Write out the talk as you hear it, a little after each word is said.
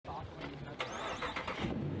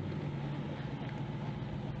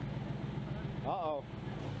Uh-oh.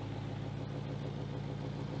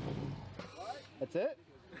 What? That's it?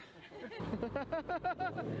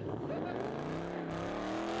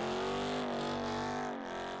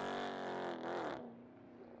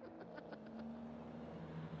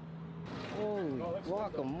 Holy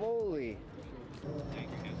guacamole.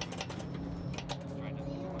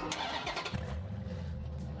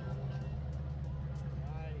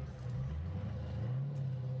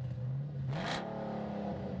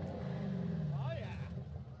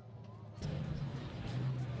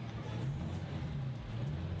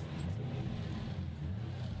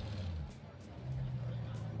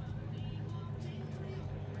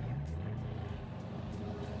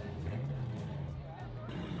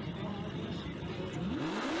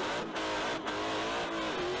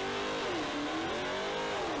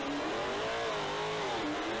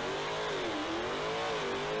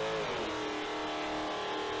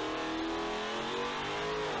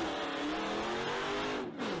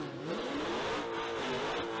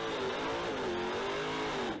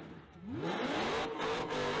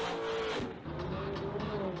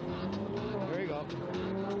 There you go.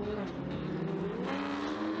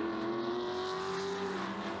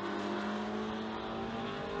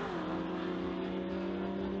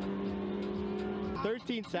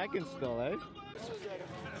 $13 seconds still, eh?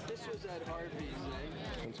 This was at Harvey's,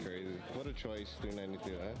 eh? That's crazy. What a choice,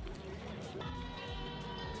 392, eh?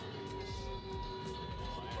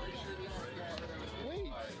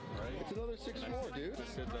 Wait, it's another 6.4, dude. I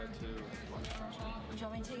said that too. Would you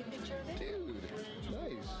want me to take a picture of it? Dude,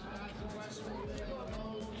 nice.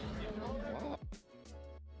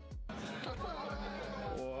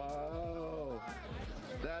 Wow. Wow.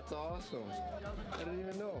 That's awesome. I didn't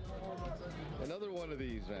even know. Another one of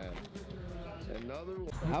these, man. Another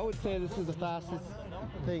one. I would say this is the fastest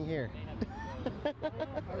thing here. I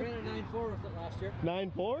ran a 9.4 with it last year.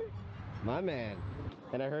 9.4? My man.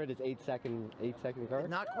 And I heard it's 8 second car?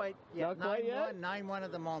 Not quite yet. Not quite yet? 9.1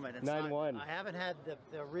 at the moment. It's 9.1. I haven't had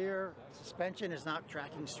the rear suspension is not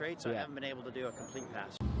tracking straight, so I haven't been able to do a complete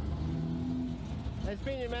pass. Nice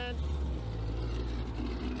meeting you, man.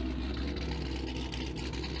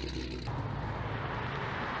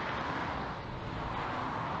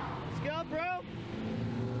 Let's go, bro.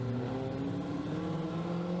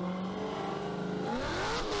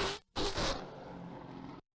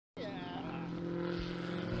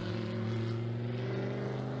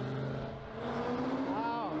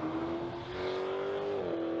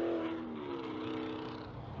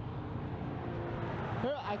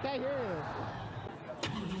 I can't hear you.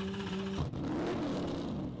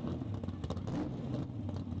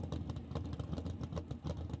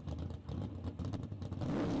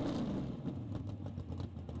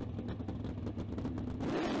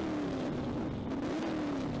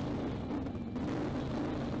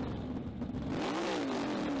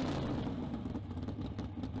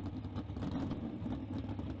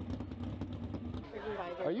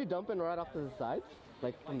 Are you dumping right off to the sides?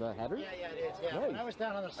 Like from the header? Yeah, it is. Yeah. Nice. When I was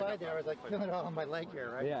down on the side there, I was like feeling it all on my leg here,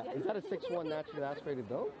 right? Yeah. Is that a 6.1 naturally aspirated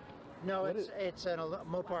though? No, it's a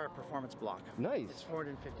Mopar performance block. Nice. It's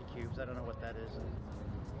 450 cubes. I don't know what that is.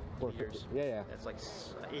 450. Yeah. It's like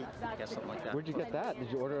 8, I guess, something like that. Where'd you get that?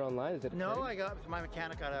 Did you order it online? Is it No, my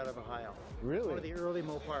mechanic got out of Ohio. Really? It's one of the early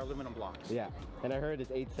Mopar aluminum blocks. Yeah. And I heard it's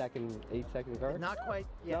 8 second car? Not quite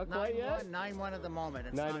yet. Not quite yet? 9.1 at the moment.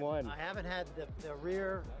 It's 9.1. I haven't had the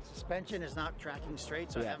rear suspension is not tracking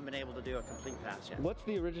straight, so I haven't been able to do a complete pass yet. What's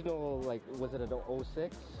the original, like, was it an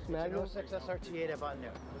 06 Magnum? An 06 SRT I bought new.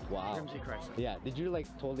 Wow. Grimsby Chrysler. Yeah. Did you like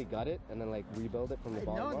totally gut it and then like rebuild it from the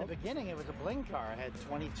bottom No, in up? the beginning it was a bling car. I had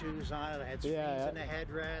 22s on it. I had screens in the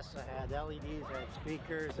headrest. I had LEDs. I had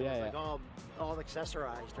speakers. It was like all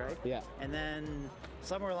accessorized, right? Yeah. And then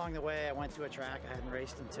somewhere along the way, I went to a track I hadn't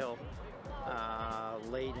raced until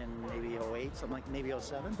late in maybe 08, something like maybe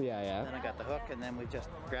 07. Yeah. Then I got the hook, and then we just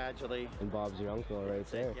gradually. And Bob's your uncle right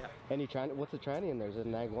there. Yeah. Any what's the tranny in there? Is it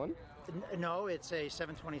an Ag 1? No, it's a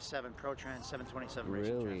 727 ProTrans 727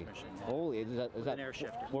 really? racing transmission. Yeah. Holy, is that an air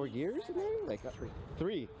shifter. 4 gears in there? Like 3.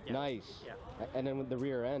 3. Yeah. Nice. Yeah. And then with the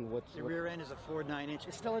rear end, the rear end is a 4.9-inch.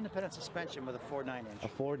 It's still independent suspension with a 4.9-inch. A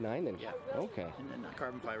 4.9-inch. Yeah. Okay. And then a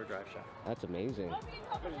carbon fiber drive shaft. That's amazing.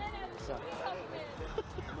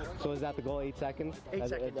 So is that the goal? 8 seconds? 8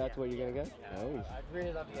 seconds. That's what you're gonna get. Yeah. Nice. I'd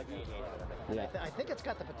really love to get the 8 out of it. Yeah. I think it's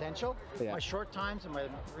got the potential. Yeah. My short times and my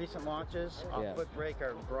recent launches off foot brake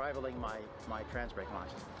are rivaling my trans brake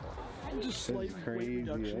launches before. Just slight weight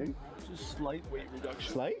reduction. Eh? Just slight weight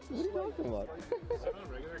reduction. Slight? What are you talking about? Is that on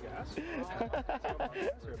regular gas?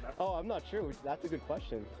 Oh, I'm not sure. That's a good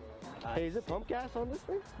question. Hey, is it pump gas on this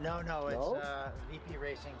thing? No, it's VP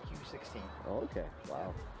Racing Q16. Oh, okay.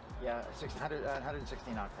 Wow. Yeah,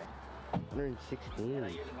 116 octane. 116. And I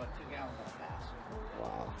use about 2 gallons on a pass.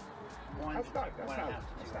 Wow. That's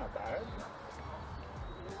not bad.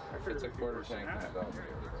 It's a quarter tank and a belt.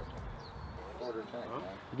 Quarter tank.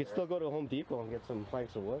 You could still go to Home Depot and get some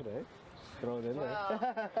planks of wood, eh? Just throw it in there.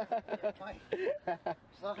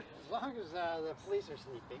 As long as the police are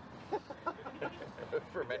sleeping.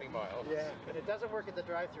 For many miles. Yeah. And it doesn't work at the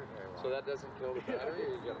drive-thru very well. So that doesn't kill the battery, or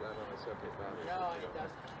you got that on a separate battery? No, it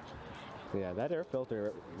doesn't. Yeah, that air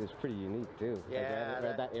filter is pretty unique too. Yeah,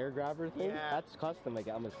 like that air grabber thing. Yeah. That's custom. Like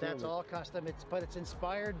I'm assuming. That's all custom. But it's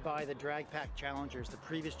inspired by the drag pack Challengers, the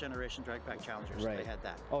previous generation drag pack Challengers. Right. They had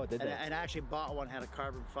that. Oh, did they? And I actually bought one, had a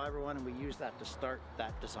carbon fiber one, and we used that to start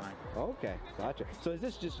that design. Okay, gotcha. So is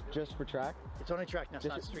this just for track? It's only track now. It's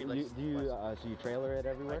not street. Do you so you trailer it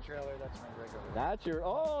everywhere? My trailer. That's my regular. That's your.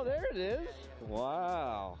 Oh, there it is.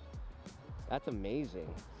 Wow, that's amazing.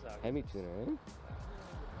 So, Hemi tuner, eh?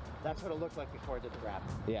 that's what it looked like before I did the wrap.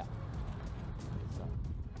 Yeah.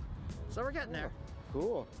 So we're getting there.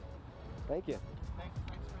 Cool. Thank you. Thanks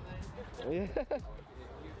for the.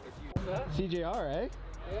 Yeah. CJR, eh?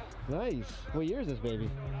 Yeah. Nice. What year is this baby?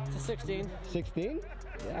 It's a 16. 16?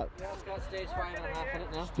 Yeah. Yeah, it's got stage 5.5 in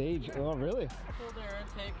it now. Stage. Oh, really? Cold air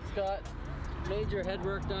intake. It's got major head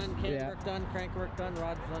work done, cam work done, crank work done,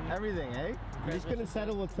 rods done. Everything, eh? You're just gonna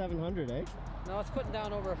settle with 700, eh? No, it's putting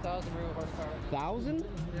down over 1,000 real horsepower. 1,000?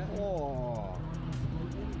 Yeah. Oh.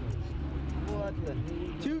 What the?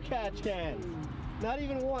 2 catch cans. Not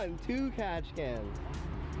even 1, 2 catch cans.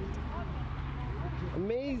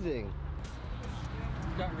 Amazing.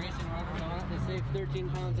 It's got racing rotors on it. They save 13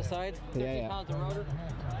 pounds a side, 13 pounds a rotor.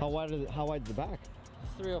 How wide's the back?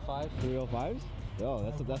 It's 305. 305s? Oh,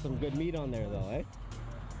 that's some good meat on there though, eh?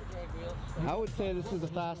 Drag wheels. I would say this is the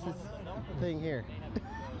fastest thing here.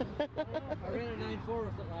 I ran a 9.4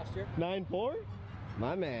 with it last year. 9.4?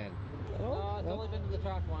 My man. No, it's only been to the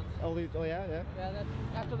track once. Oh yeah. Yeah, that's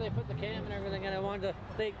after they put the cam and everything in. I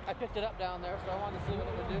picked it up down there, so I wanted to see what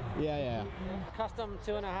it would do. Yeah. Custom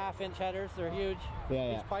 2.5-inch headers. They're huge.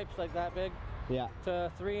 Yeah. These pipes like that big. Yeah.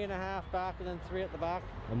 To 3.5 back and then 3 at the back.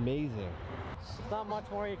 Amazing. There's not much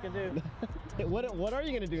more you can do. What are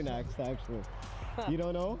you gonna do next, actually? You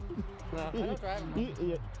don't know? No, I don't drive them.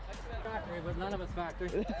 Yeah. Factory, but none of it's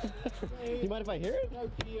factory. You mind if I hear it?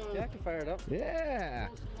 Yeah, I can fire it up. Yeah.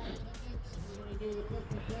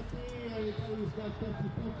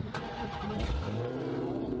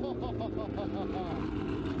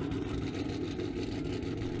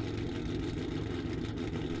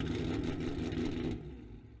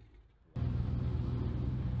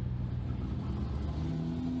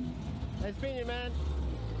 Nice meeting you, man.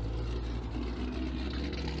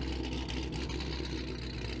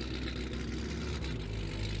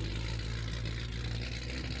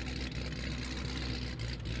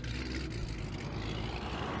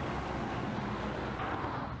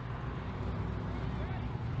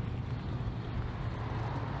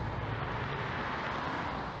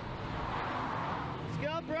 Let's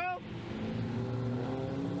go, bro.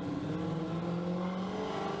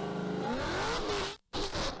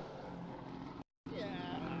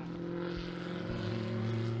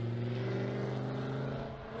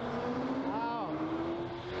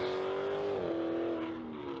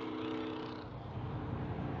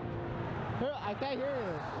 I can't hear you.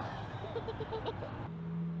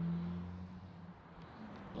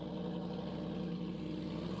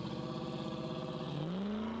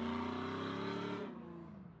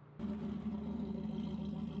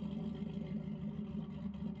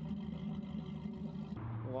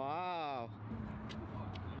 Wow.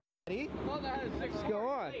 Ready? Let's go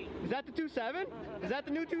on. Is that the 2.7? Is that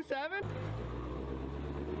the new 2.7?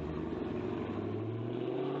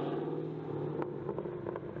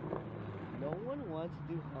 No one wants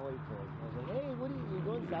to do highway patrols. I was like, hey, what are you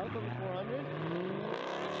going south on the 400?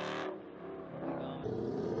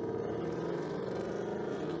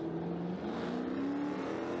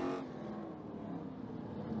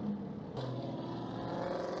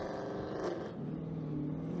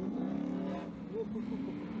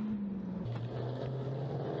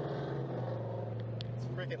 It's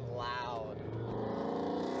freaking loud.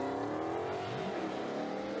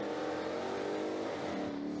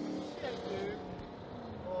 Shit, dude.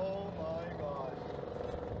 Oh my god.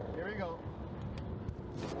 Here we go.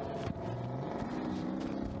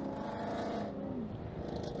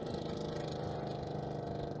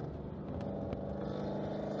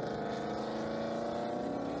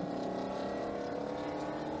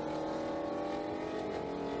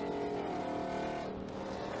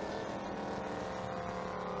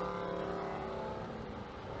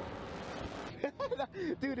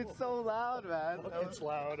 Dude, it's so loud, man. It's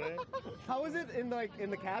loud, eh? How is it in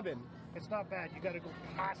the cabin? It's not bad. You got to go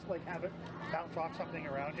past, like, have it bounce off something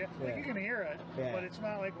around you. Like, you can hear it, but it's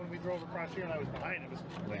not like when we drove across here and I was behind. It was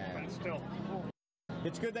like, but it's still.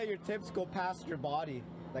 It's good that your tips go past your body,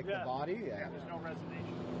 like the body. Yeah, there's no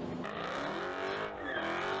resonation.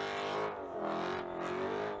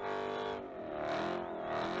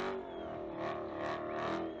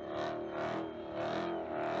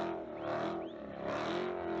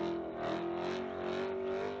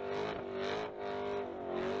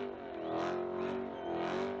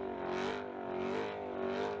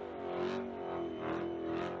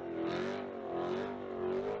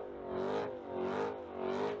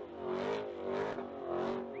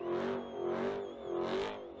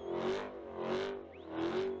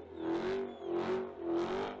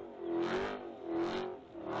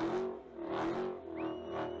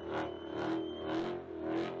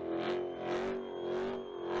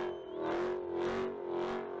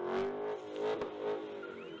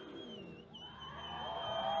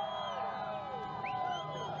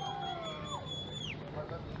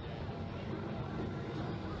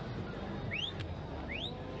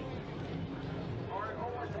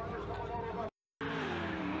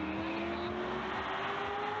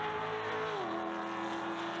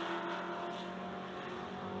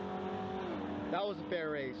 That was a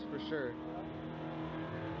fair race, for sure.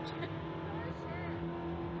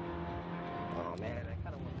 Oh man, I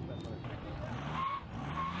kind of want to spend more time.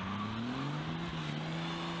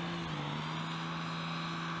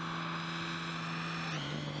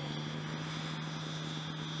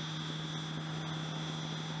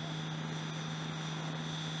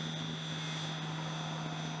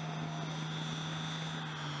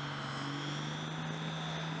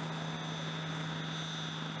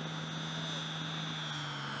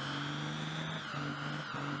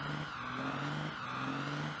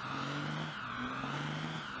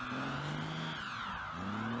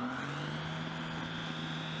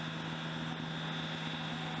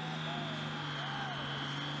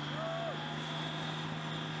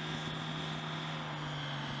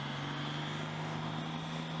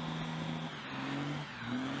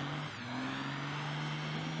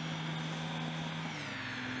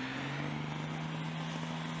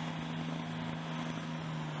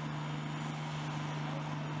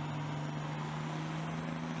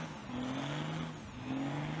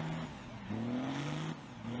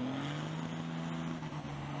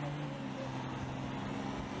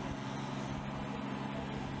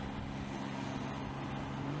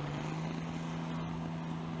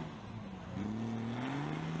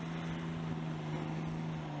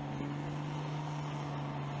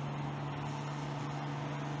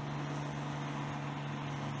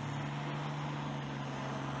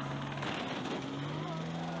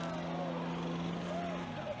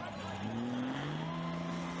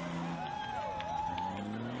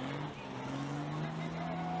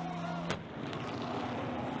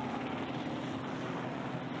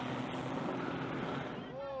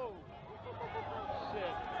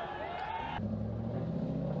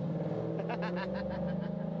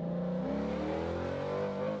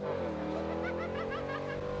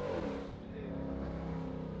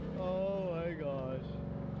 Oh my gosh.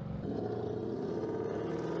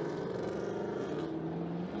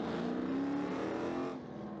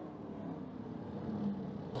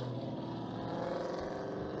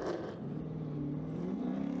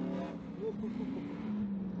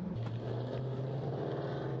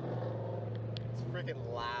 It's freaking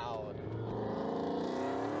loud.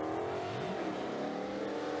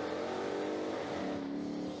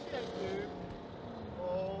 Shit, dude.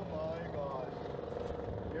 Oh my gosh.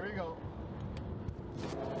 Here we go.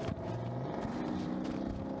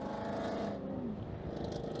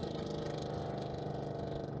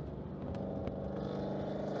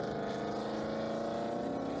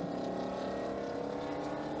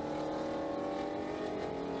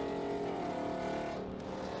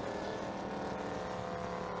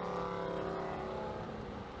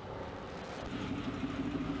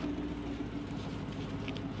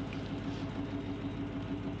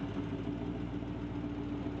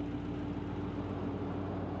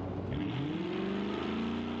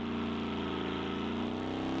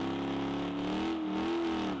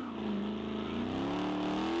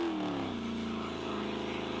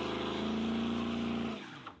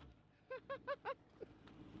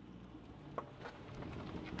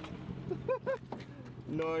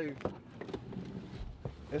 No.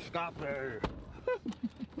 Escape.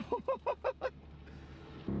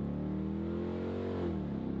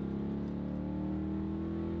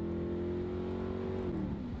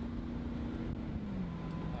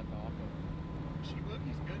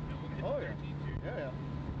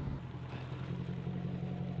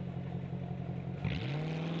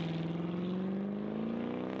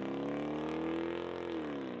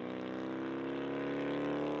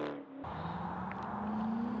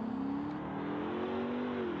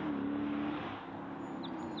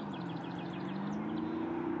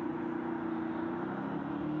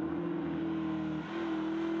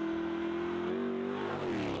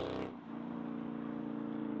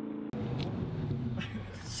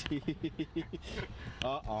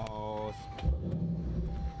 Uh-oh.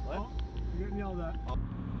 What? You're getting yelled at.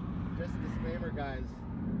 Just a disclaimer, guys.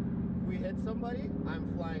 If we hit somebody,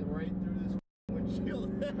 I'm flying right through this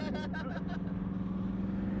windshield.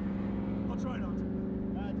 I'll try not to.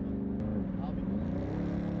 That's fine. I'll be fine.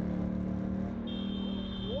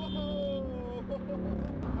 Whoa!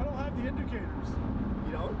 I don't have the indicators.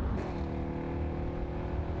 You don't?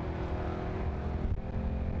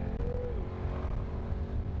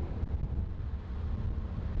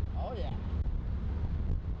 Oh yeah.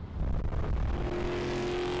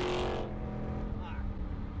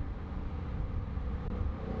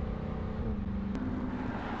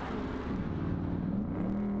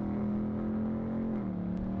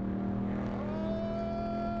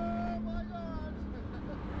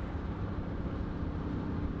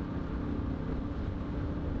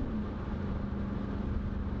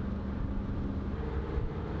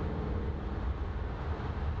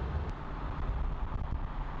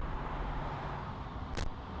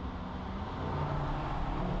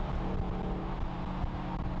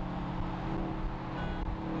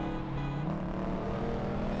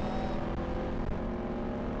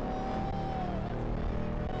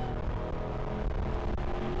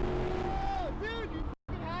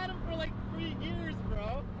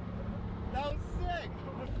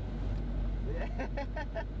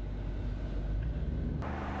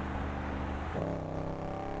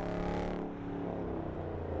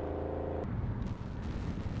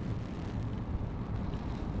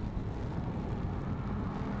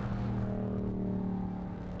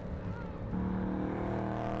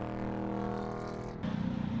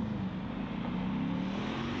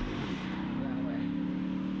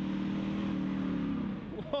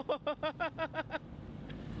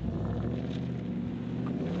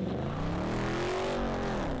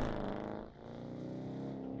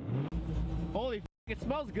 Holy f, it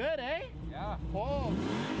smells good, eh? Yeah. Oh,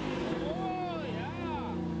 oh yeah.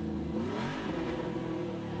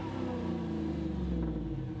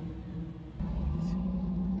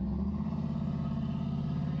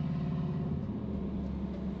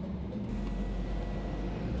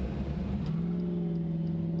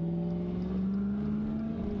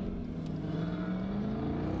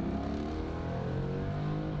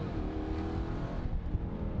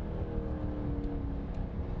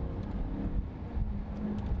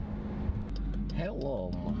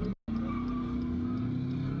 Hello.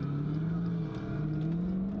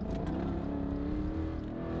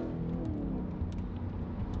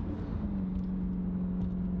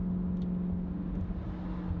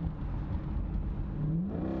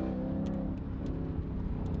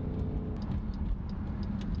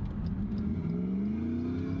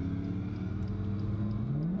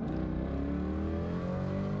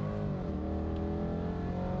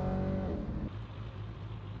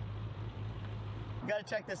 You gotta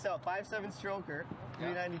check this out. 5.7 stroker,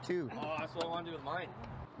 392. Oh, that's what I want to do with mine.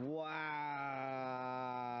 Wow.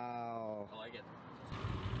 I like it.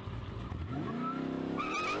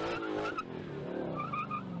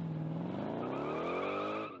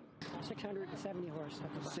 $670 horse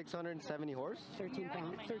at the bottom. 670 horse? 13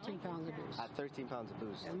 pounds of boost. At 13 pounds of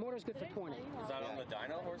boost. And the motor's good for 20. Is that on the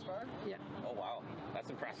dyno horsepower? Yeah. Oh wow, that's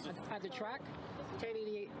impressive. At the track,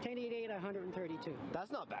 1088 at 132.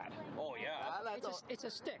 That's not bad. Oh yeah. It's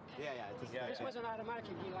a stick. Yeah, it's a Yeah, This wasn't automatic,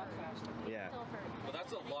 it'd be a lot faster. Yeah. But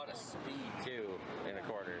that's a lot of speed too in a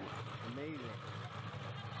quarter. Amazing.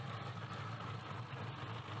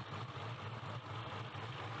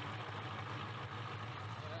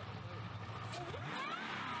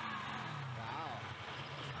 Wow.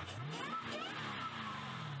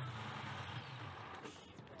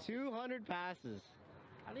 200 passes.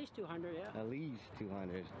 At least 200, yeah. At least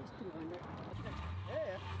 200. It's 200.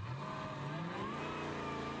 Yeah.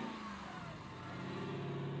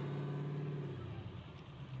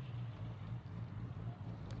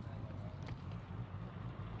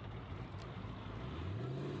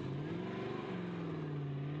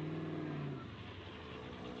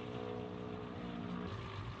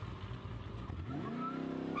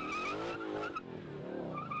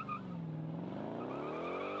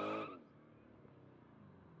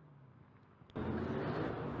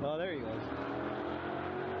 Oh, there he goes.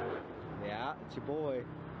 Yeah, it's your boy.